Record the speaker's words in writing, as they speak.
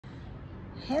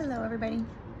Hello everybody,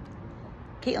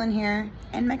 Caitlin here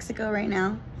in Mexico right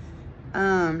now.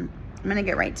 I'm gonna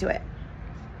get right to it.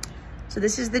 So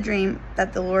this is the dream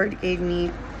that the Lord gave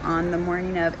me on the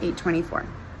morning of 8/24.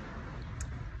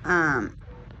 I'm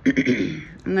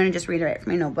gonna just read it right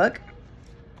from my notebook.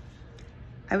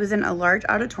 I was in a large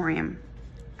auditorium.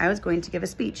 I was going to give a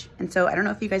speech. And so I don't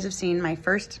know if you guys have seen my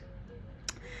first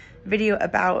video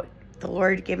about the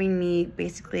Lord giving me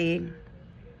basically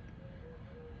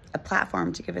a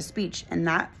platform to give a speech, and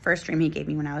that first dream he gave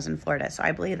me when I was in Florida. So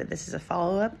I believe that this is a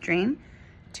follow-up dream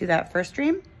to that first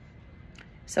dream.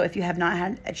 So if you have not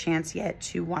had a chance yet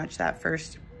to watch that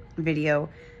first video,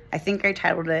 I think I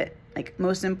titled it like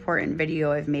most important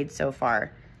video I've made so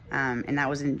far, and that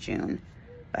was in June.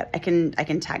 But I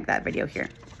can tag that video here.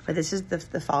 But this is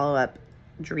the follow-up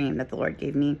dream that the Lord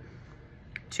gave me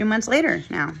 2 months later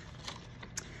now.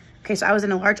 Okay, so I was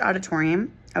in a large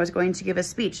auditorium. I was going to give a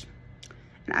speech.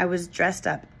 And I was dressed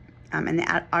up, and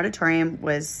the auditorium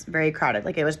was very crowded,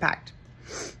 like it was packed.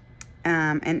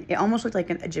 And it almost looked like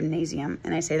a gymnasium.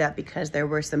 And I say that because there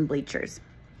were some bleachers.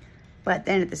 But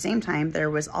then at the same time,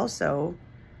 there was also,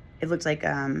 it looked like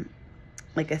a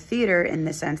theater in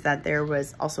the sense that there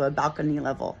was also a balcony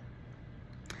level.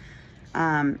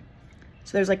 So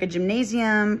there's like a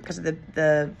gymnasium because of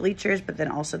the bleachers, but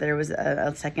then also there was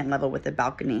a second level with the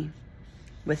balcony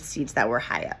with seats that were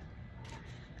high up.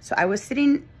 So I was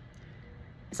sitting,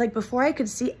 it's like before I could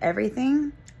see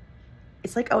everything,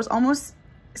 it's like I was almost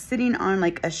sitting on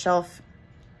like a shelf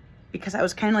because I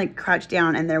was kind of like crouched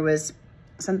down and there was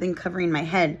something covering my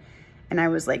head. And I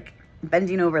was like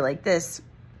bending over like this,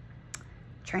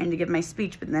 trying to give my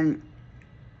speech. But then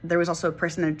there was also a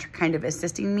person kind of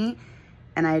assisting me.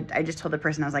 And I just told the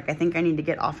person, I was like, I think I need to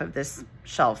get off of this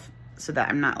shelf so that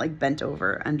I'm not like bent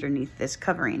over underneath this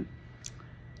covering.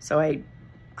 So I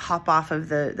hop off of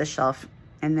the shelf,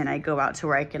 and then I go out to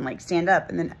where I can like stand up.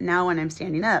 And then now when I'm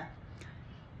standing up,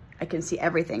 I can see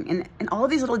everything. And all of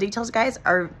these little details, guys,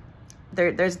 are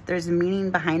there's a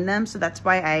meaning behind them. So that's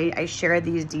why I share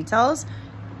these details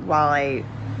while I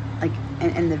like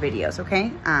in the videos.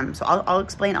 Okay. So I'll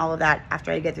explain all of that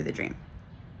after I get through the dream.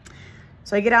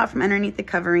 So I get out from underneath the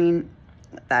covering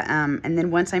that, and then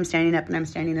once I'm standing up and I'm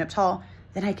standing up tall,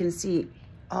 then I can see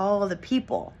all of the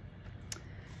people.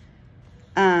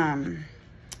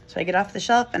 So I get off the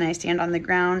shelf and I stand on the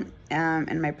ground,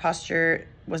 and my posture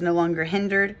was no longer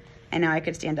hindered, and now I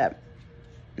could stand up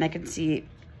and I could see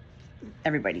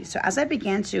everybody. So as I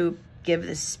began to give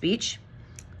this speech,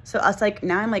 so I was like,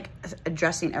 now I'm like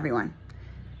addressing everyone.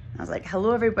 I was like,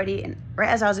 hello everybody. And right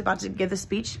as I was about to give the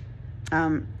speech,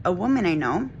 a woman I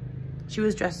know, she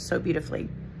was dressed so beautifully,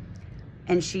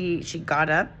 and she got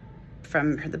up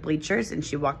from the bleachers and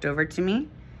she walked over to me,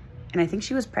 and I think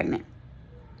she was pregnant.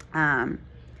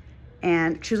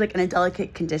 And she was like in a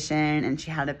delicate condition, and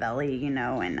she had a belly, you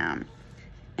know, and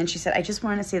she said, I just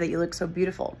wanted to say that you look so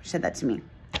beautiful. She said that to me.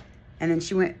 And then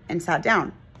she went and sat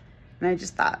down, and I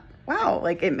just thought, wow,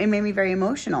 like it made me very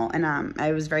emotional. And,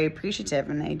 I was very appreciative.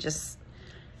 And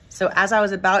so as I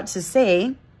was about to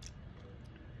say,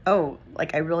 oh,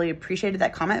 like I really appreciated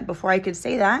that comment, before I could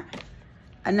say that,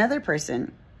 another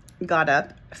person got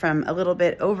up from a little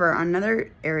bit over on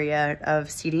another area of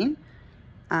seating.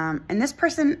 And this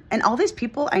person, and all these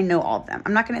people, I know all of them.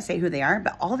 I'm not going to say who they are,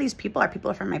 but all these people are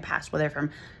people from my past, whether from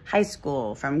high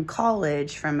school, from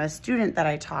college, from a student that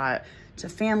I taught, to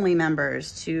family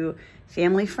members, to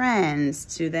family friends,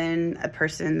 to then a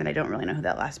person that I don't really know who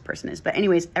that last person is. But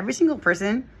anyways, every single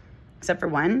person, except for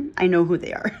one, I know who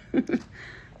they are.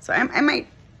 So I might,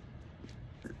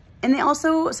 and they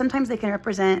also, sometimes they can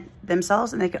represent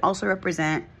themselves, and they can also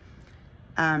represent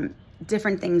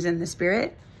different things in the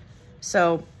spirit.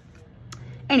 So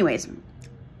anyways,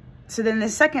 so then the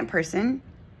second person,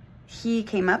 he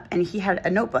came up and he had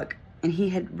a notebook, and he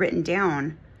had written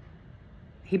down,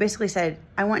 he basically said,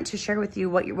 I want to share with you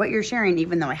what you're sharing,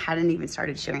 even though I hadn't even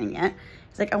started sharing yet.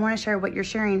 He's like, I want to share what you're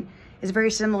sharing is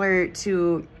very similar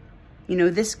to, you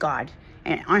know, this God.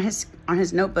 And on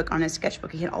his notebook, on his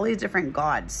sketchbook, he had all these different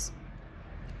gods.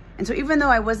 And so even though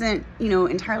I wasn't, you know,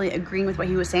 entirely agreeing with what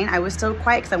he was saying, I was still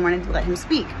quiet because I wanted to let him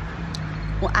speak.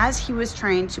 Well, as he was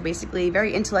trying to basically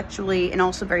very intellectually and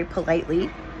also very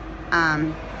politely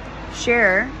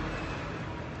share,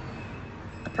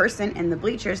 a person in the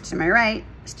bleachers to my right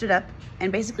stood up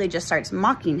and basically just starts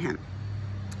mocking him.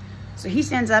 So he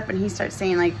stands up and he starts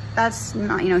saying like, that's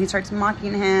not, you know, he starts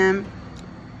mocking him.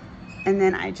 And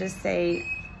then I just say,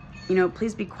 you know,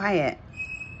 please be quiet,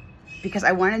 because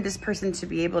I wanted this person to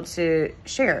be able to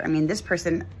share. I mean, this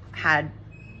person had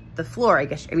the floor, I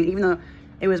guess. I mean, even though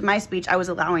it was my speech, I was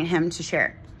allowing him to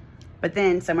share. But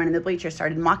then someone in the bleachers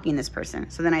started mocking this person.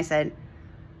 So then I said,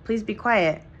 please be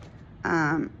quiet.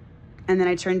 And then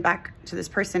I turned back to this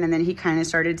person, and then he kind of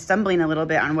started stumbling a little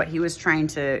bit on what he was trying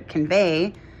to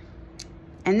convey.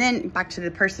 And then back to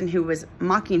the person who was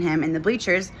mocking him in the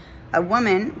bleachers, a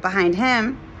woman behind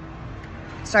him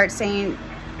starts saying,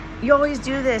 you always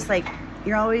do this. Like,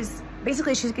 you're always,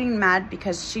 basically she's getting mad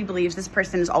because she believes this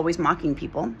person is always mocking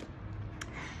people.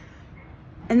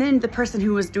 And then the person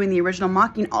who was doing the original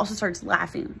mocking also starts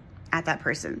laughing at that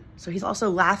person. So he's also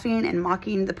laughing and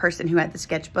mocking the person who had the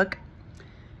sketchbook.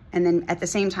 And then at the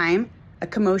same time, a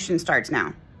commotion starts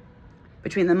now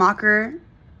between the mocker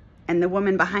and the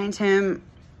woman behind him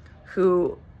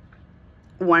who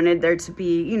wanted there to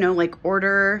be, you know, like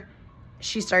order.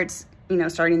 She starts, you know,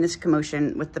 starting this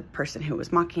commotion with the person who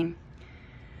was mocking.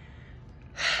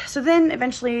 So then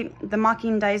eventually the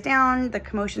mocking dies down, the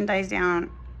commotion dies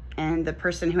down, and the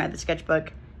person who had the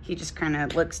sketchbook, he just kind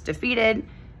of looks defeated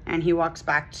and he walks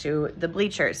back to the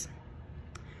bleachers.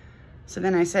 So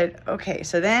then I said, okay,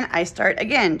 so then I start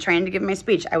again trying to give my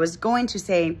speech. I was going to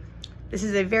say, this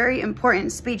is a very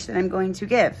important speech that I'm going to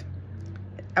give.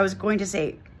 I was going to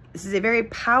say, this is a very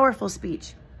powerful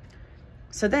speech.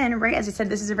 So then, right as I said,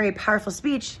 this is a very powerful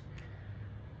speech,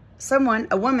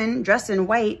 a woman dressed in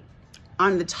white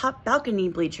on the top balcony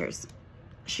bleachers,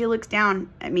 she looks down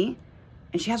at me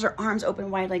and she has her arms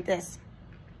open wide like this.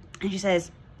 And she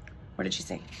says, what did she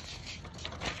say?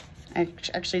 I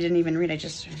actually didn't even read,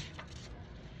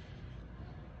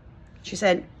 she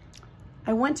said,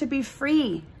 I want to be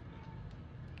free.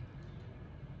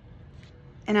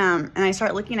 And I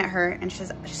start looking at her, and she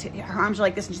says, her arms are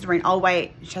like this, and she's wearing all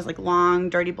white. She has like long,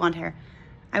 dirty blonde hair.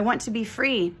 I want to be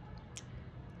free.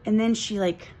 And then she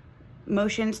like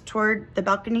motions toward the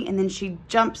balcony, and then she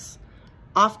jumps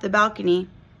off the balcony,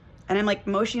 and I'm like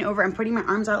motioning over. I'm putting my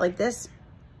arms out like this.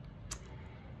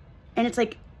 And it's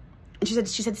like, and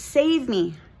she said, save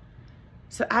me.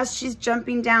 So as she's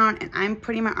jumping down and I'm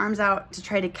putting my arms out to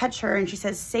try to catch her, and she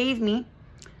says, save me,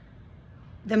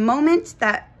 the moment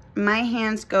that my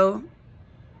hands go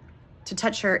to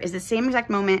touch her is the same exact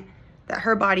moment that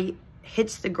her body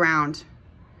hits the ground.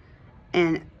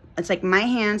 And it's like my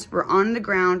hands were on the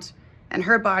ground and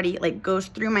her body like goes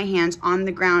through my hands on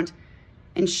the ground,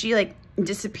 and she like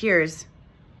disappears,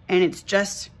 and it's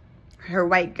just her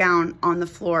white gown on the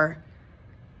floor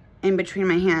in between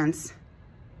my hands.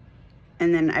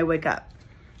 And then I wake up.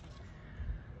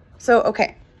 So,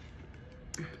 okay,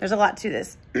 there's a lot to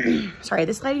this. Sorry,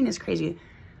 this lighting is crazy.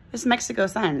 This Mexico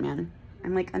sun, man.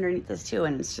 I'm like underneath this too,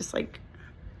 and it's just like,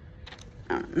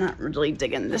 I'm not really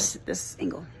digging this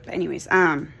angle. But anyways,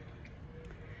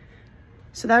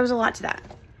 so that was a lot to that.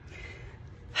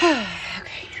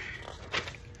 Okay.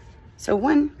 So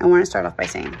one, I want to start off by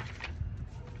saying,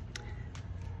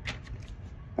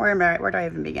 where do I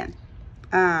even begin?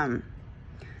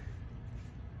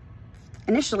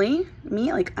 Initially,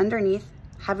 me like underneath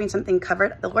having something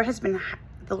covered, the Lord has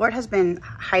been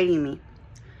hiding me,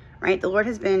 right? The Lord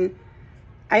has been,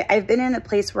 I've been in a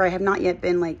place where I have not yet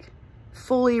been like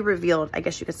fully revealed, I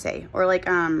guess you could say, or like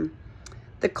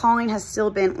the calling has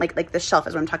still been like the shelf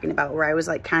is what I'm talking about, where I was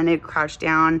like kind of crouched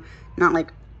down, not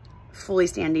like fully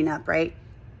standing up, right?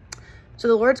 So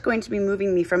the Lord's going to be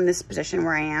moving me from this position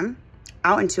where I am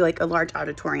out into like a large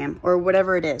auditorium or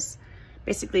whatever it is,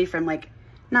 basically from like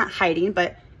not hiding,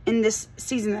 but in this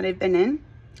season that I've been in,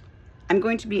 I'm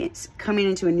going to be coming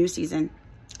into a new season.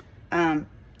 And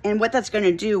what that's going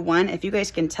to do, one, if you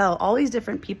guys can tell, all these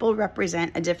different people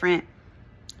represent a different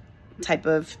type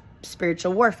of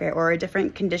spiritual warfare or a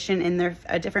different condition in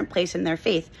a different place in their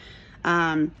faith.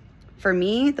 For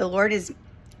me, the Lord is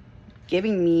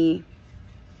giving me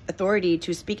authority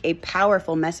to speak a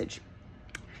powerful message.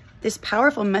 This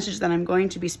powerful message that I'm going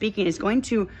to be speaking is going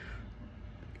to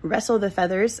wrestle the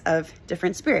feathers of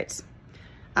different spirits.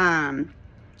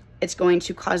 It's going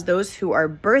to cause those who are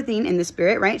birthing in the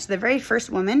spirit, right? So the very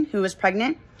first woman who was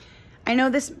pregnant, I know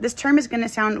this term is going to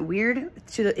sound weird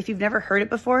if you've never heard it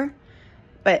before,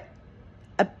 but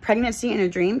a pregnancy in a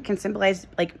dream can symbolize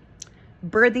like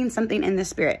birthing something in the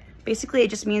spirit. Basically, it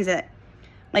just means that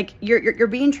like you're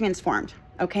being transformed,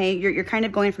 okay? You're kind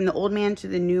of going from the old man to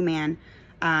the new man.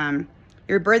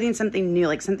 You're birthing something new,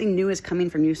 like something new is coming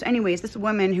from you. So anyways, this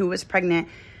woman who was pregnant,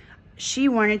 she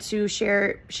wanted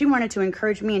to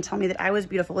encourage me and tell me that I was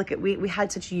beautiful. Look, we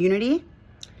had such unity.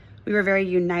 We were very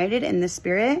united in the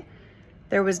spirit.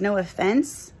 There was no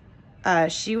offense.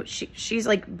 She's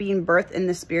like being birthed in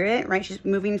the spirit, right? She's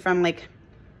moving from like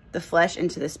the flesh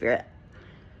into the spirit.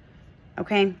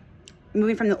 Okay.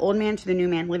 Moving from the old man to the new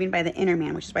man, living by the inner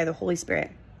man, which is by the Holy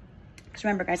Spirit. So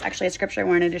remember, guys, actually a scripture I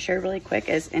wanted to share really quick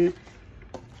is in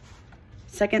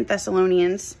 2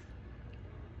 Thessalonians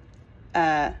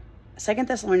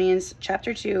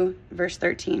chapter 2, verse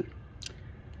 13.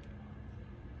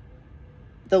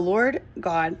 The Lord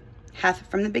God hath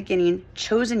from the beginning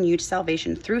chosen you to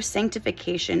salvation through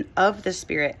sanctification of the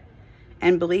Spirit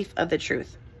and belief of the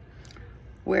truth,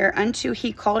 whereunto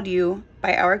he called you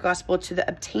by our gospel to the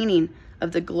obtaining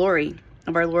of the glory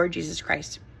of our Lord Jesus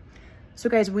Christ. So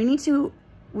guys, we need to,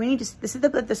 this is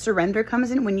the surrender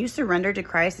comes in. When you surrender to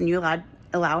Christ and you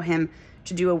allow him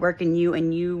to do a work in you,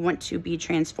 and you want to be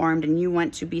transformed and you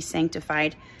want to be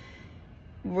sanctified,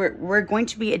 we're going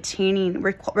to be attaining,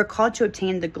 we're called to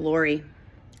obtain the glory.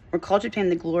 We're called to obtain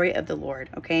the glory of the Lord,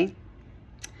 okay?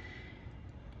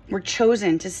 We're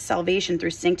chosen to salvation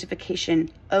through sanctification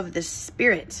of the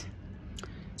Spirit.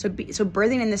 So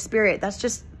birthing in the Spirit, that's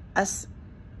just us,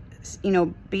 you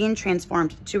know, being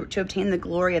transformed to obtain the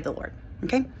glory of the Lord,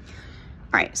 okay? All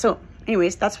right, so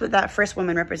anyways, that's what that first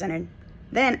woman represented.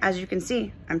 Then, as you can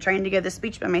see, I'm trying to give the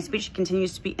speech, but my speech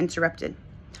continues to be interrupted.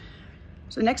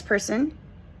 So the next person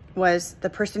was the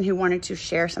person who wanted to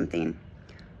share something.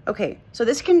 Okay, so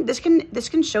this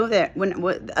can show that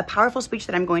when a powerful speech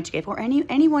that I'm going to give, or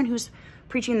anyone who's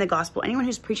preaching the gospel, anyone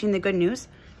who's preaching the good news,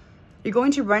 you're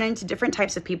going to run into different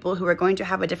types of people who are going to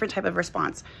have a different type of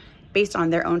response based on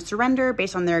their own surrender,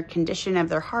 based on their condition of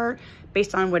their heart,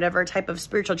 based on whatever type of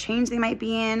spiritual change they might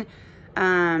be in,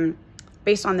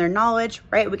 based on their knowledge,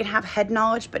 right? We can have head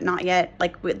knowledge, but not yet.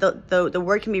 Like the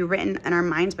word can be written in our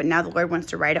minds, but now the Lord wants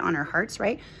to write it on our hearts,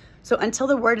 right? So until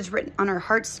the word is written on our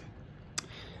hearts,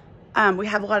 we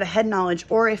have a lot of head knowledge.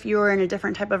 Or if you're in a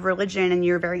different type of religion and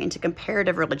you're very into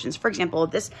comparative religions, for example,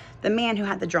 the man who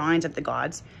had the drawings of the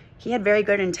gods, he had very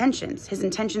good intentions. His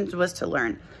intentions was to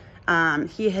learn.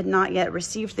 He had not yet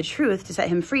received the truth to set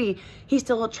him free. He's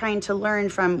still trying to learn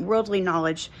from worldly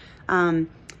knowledge.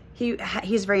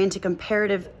 He's very into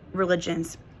comparative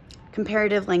religions,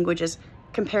 comparative languages,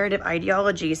 comparative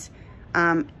ideologies.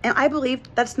 And I believe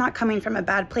that's not coming from a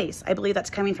bad place. I believe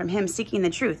that's coming from him seeking the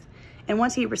truth. And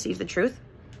once he receives the truth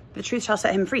shall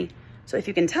set him free. So if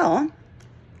you can tell,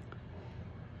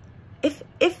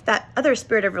 if that other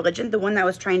spirit of religion, the one that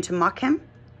was trying to mock him,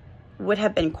 would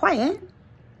have been quiet,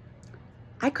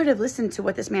 I could have listened to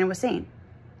what this man was saying.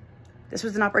 This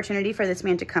was an opportunity for this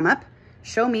man to come up,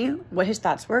 show me what his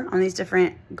thoughts were on these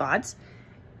different gods,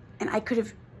 and I could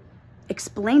have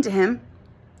explained to him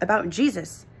about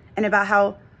Jesus and about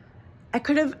how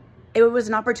it was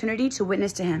an opportunity to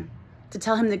witness to him, to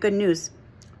tell him the good news.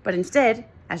 But instead,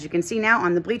 as you can see now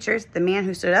on the bleachers, the man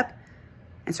who stood up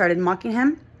and started mocking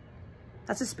him,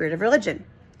 that's a spirit of religion.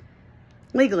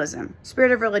 Legalism,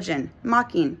 spirit of religion,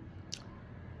 mocking,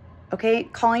 okay,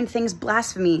 calling things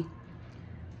blasphemy.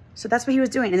 So that's what he was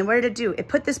doing. And then what did it do? It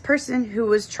put this person who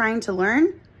was trying to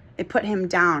learn, it put him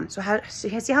down. So see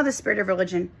how the spirit of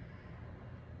religion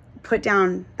put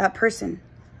down that person,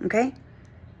 okay?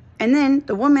 And then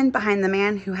the woman behind the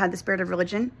man who had the spirit of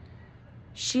religion,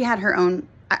 she had her own,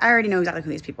 I already know exactly who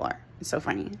these people are. It's so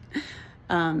funny.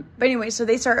 But anyway, so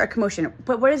they start a commotion.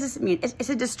 But what does this mean? It's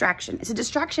a distraction. It's a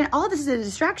distraction. All of this is a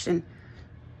distraction.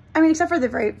 I mean, except for the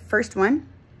very first one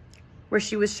where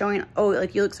she was showing, oh,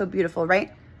 like, you look so beautiful,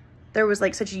 right? There was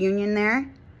like such a union there.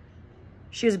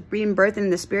 She was being birthed in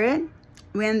the spirit.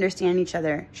 We understand each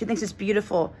other. She thinks it's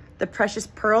beautiful. The precious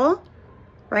pearl,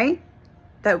 right?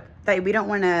 That we don't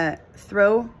want to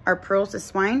throw our pearls to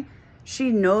swine.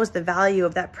 She knows the value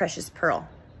of that precious pearl.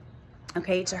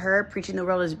 Okay, to her, preaching the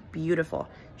world is beautiful.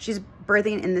 She's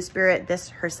birthing in the spirit this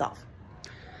herself.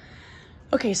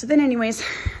 Okay, so then anyways,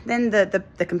 then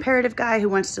the comparative guy who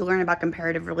wants to learn about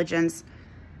comparative religions,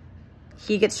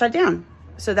 he gets shut down.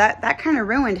 So that kind of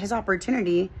ruined his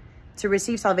opportunity to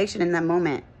receive salvation in that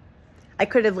moment. I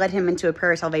could have led him into a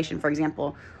prayer of salvation, for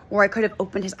example, or I could have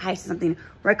opened his eyes to something,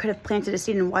 or I could have planted a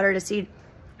seed and watered a seed,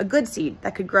 a good seed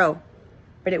that could grow.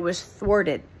 But it was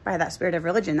thwarted by that spirit of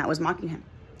religion that was mocking him.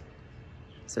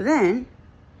 So then,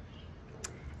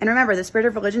 and remember, the spirit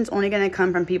of religion is only going to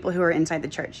come from people who are inside the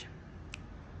church.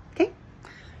 Okay?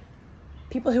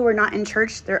 People who are not in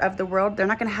church, they're of the world, they're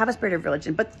not going to have a spirit of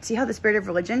religion. But see how the spirit of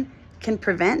religion can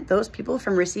prevent those people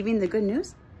from receiving the good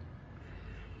news?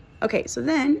 Okay, so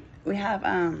then we have,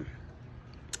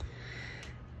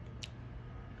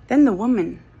 then the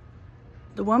woman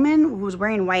who was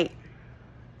wearing white,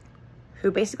 who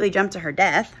basically jumped to her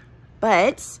death,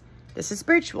 but this is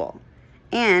spiritual.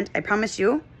 And I promise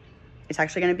you, it's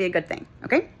actually going to be a good thing,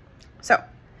 okay? So,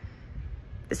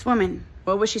 this woman,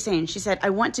 what was she saying? She said,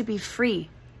 I want to be free.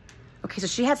 Okay, so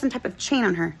she had some type of chain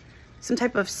on her, some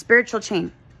type of spiritual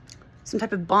chain, some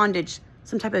type of bondage,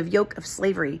 some type of yoke of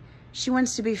slavery. She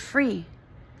wants to be free.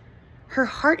 Her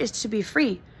heart is to be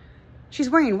free. She's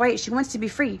wearing white. She wants to be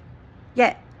free.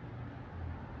 Yet,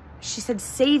 she said,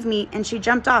 save me, and she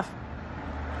jumped off.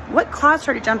 What caused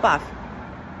her to jump off?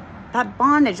 That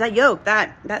bondage, that yoke,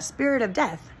 that spirit of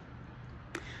death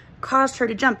caused her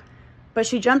to jump. But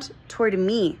she jumped toward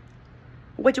me.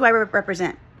 What do I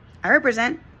represent? I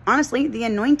represent, honestly, the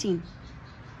anointing.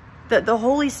 The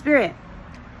Holy Spirit.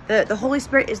 The Holy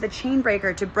Spirit is the chain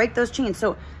breaker to break those chains.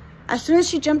 So as soon as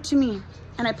she jumped to me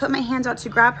and I put my hands out to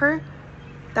grab her,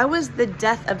 that was the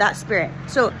death of that spirit.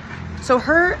 So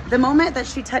the moment that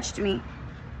she touched me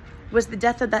was the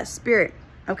death of that spirit,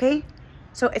 okay?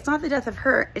 So it's not the death of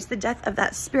her, it's the death of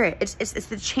that spirit. It's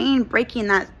the chain breaking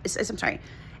that, it's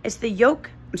the yoke,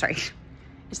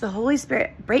 it's the Holy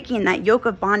Spirit breaking that yoke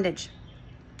of bondage.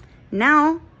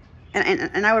 Now,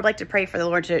 and I would like to pray for the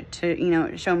Lord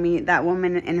to show me that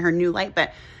woman in her new light,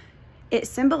 but it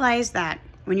symbolized that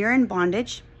when you're in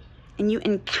bondage and you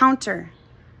encounter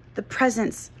the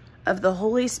presence of the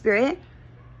Holy Spirit,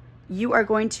 you are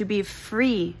going to be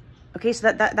free. Okay,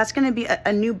 so that's going to be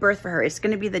a new birth for her. It's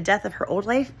going to be the death of her old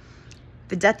life,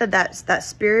 the death of that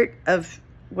spirit of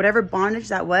whatever bondage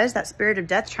that was, that spirit of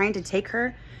death trying to take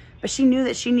her. But she knew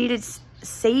that she needed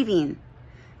saving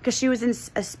because she was in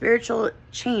a spiritual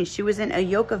change. She was in a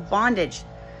yoke of bondage.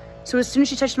 So as soon as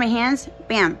she touched my hands,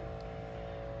 bam,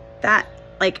 that,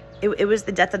 like, it was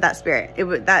the death of that spirit.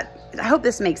 I hope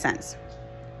this makes sense.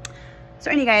 So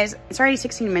anyway, guys, it's already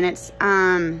 16 minutes.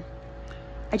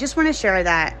 I just want to share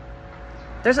that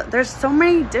there's so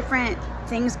many different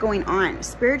things going on.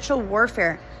 Spiritual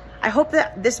warfare. I hope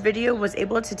that this video was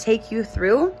able to take you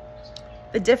through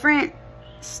the different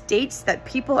states that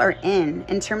people are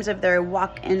in terms of their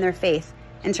walk in their faith,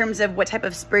 in terms of what type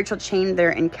of spiritual chain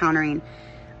they're encountering.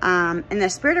 And the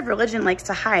spirit of religion likes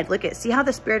to hide. See how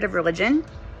the spirit of religion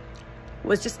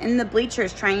was just in the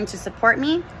bleachers trying to support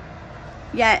me?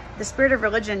 Yet the spirit of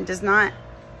religion does not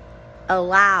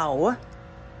allow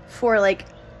for like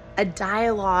a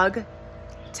dialogue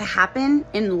to happen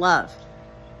in love.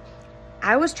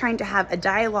 I was trying to have a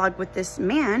dialogue with this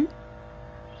man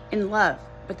in love,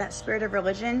 but that spirit of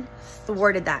religion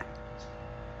thwarted that.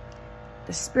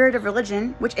 The spirit of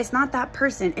religion, which is not that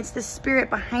person, it's the spirit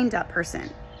behind that person.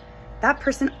 That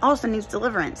person also needs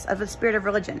deliverance of the spirit of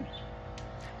religion.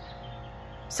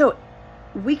 So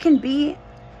we can be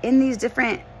in these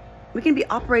different, we can be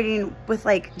operating with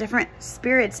like different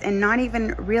spirits and not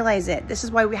even realize it. This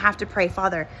is why we have to pray,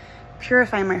 Father,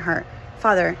 purify my heart.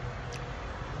 Father,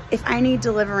 if I need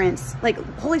deliverance, like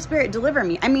Holy Spirit, deliver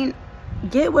me. I mean,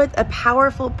 get with a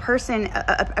powerful person,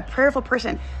 a prayerful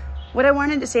person. What I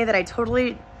wanted to say that I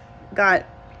totally got,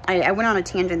 I went on a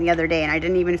tangent the other day and I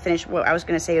didn't even finish what I was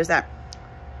going to say, was that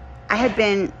I had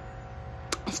been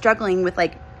struggling with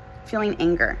like feeling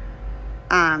anger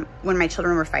when my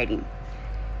children were fighting.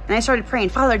 And I started praying,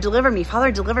 Father, deliver me,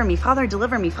 Father, deliver me, Father,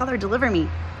 deliver me, Father, deliver me.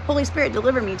 Holy Spirit,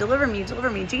 deliver me, deliver me, deliver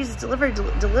me. Jesus, deliver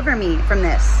me from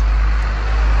this.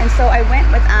 And so I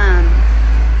went with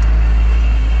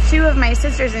two of my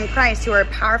sisters in Christ who are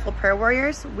powerful prayer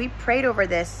warriors. We prayed over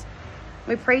this.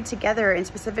 We prayed together, and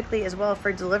specifically as well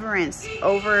for deliverance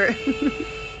over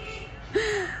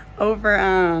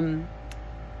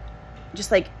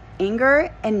just like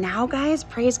anger. And now, guys,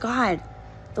 praise God,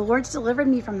 the Lord's delivered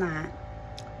me from that.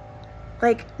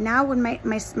 Like now when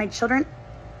my children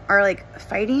are like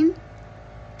fighting,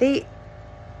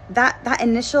 that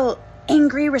initial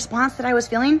angry response that I was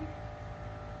feeling,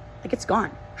 like it's gone.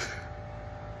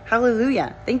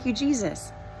 Hallelujah. Thank you,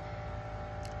 Jesus.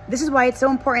 This is why it's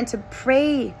so important to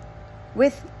pray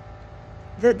with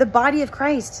the body of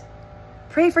Christ.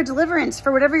 Pray for deliverance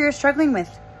for whatever you're struggling with.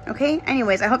 Okay?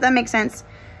 Anyways, I hope that makes sense.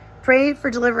 Pray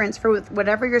for deliverance for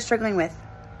whatever you're struggling with.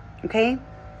 Okay?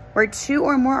 Where two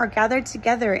or more are gathered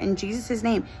together in Jesus'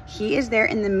 name, He is there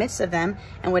in the midst of them.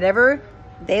 And whatever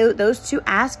those two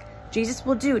ask, Jesus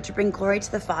will do to bring glory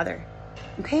to the Father.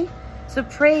 Okay? So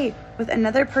pray with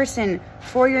another person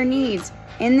for your needs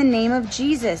in the name of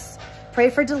Jesus. Pray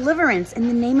for deliverance in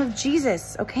the name of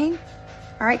Jesus. Okay?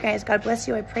 All right, guys. God bless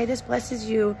you. I pray this blesses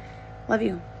you. Love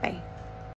you. Bye.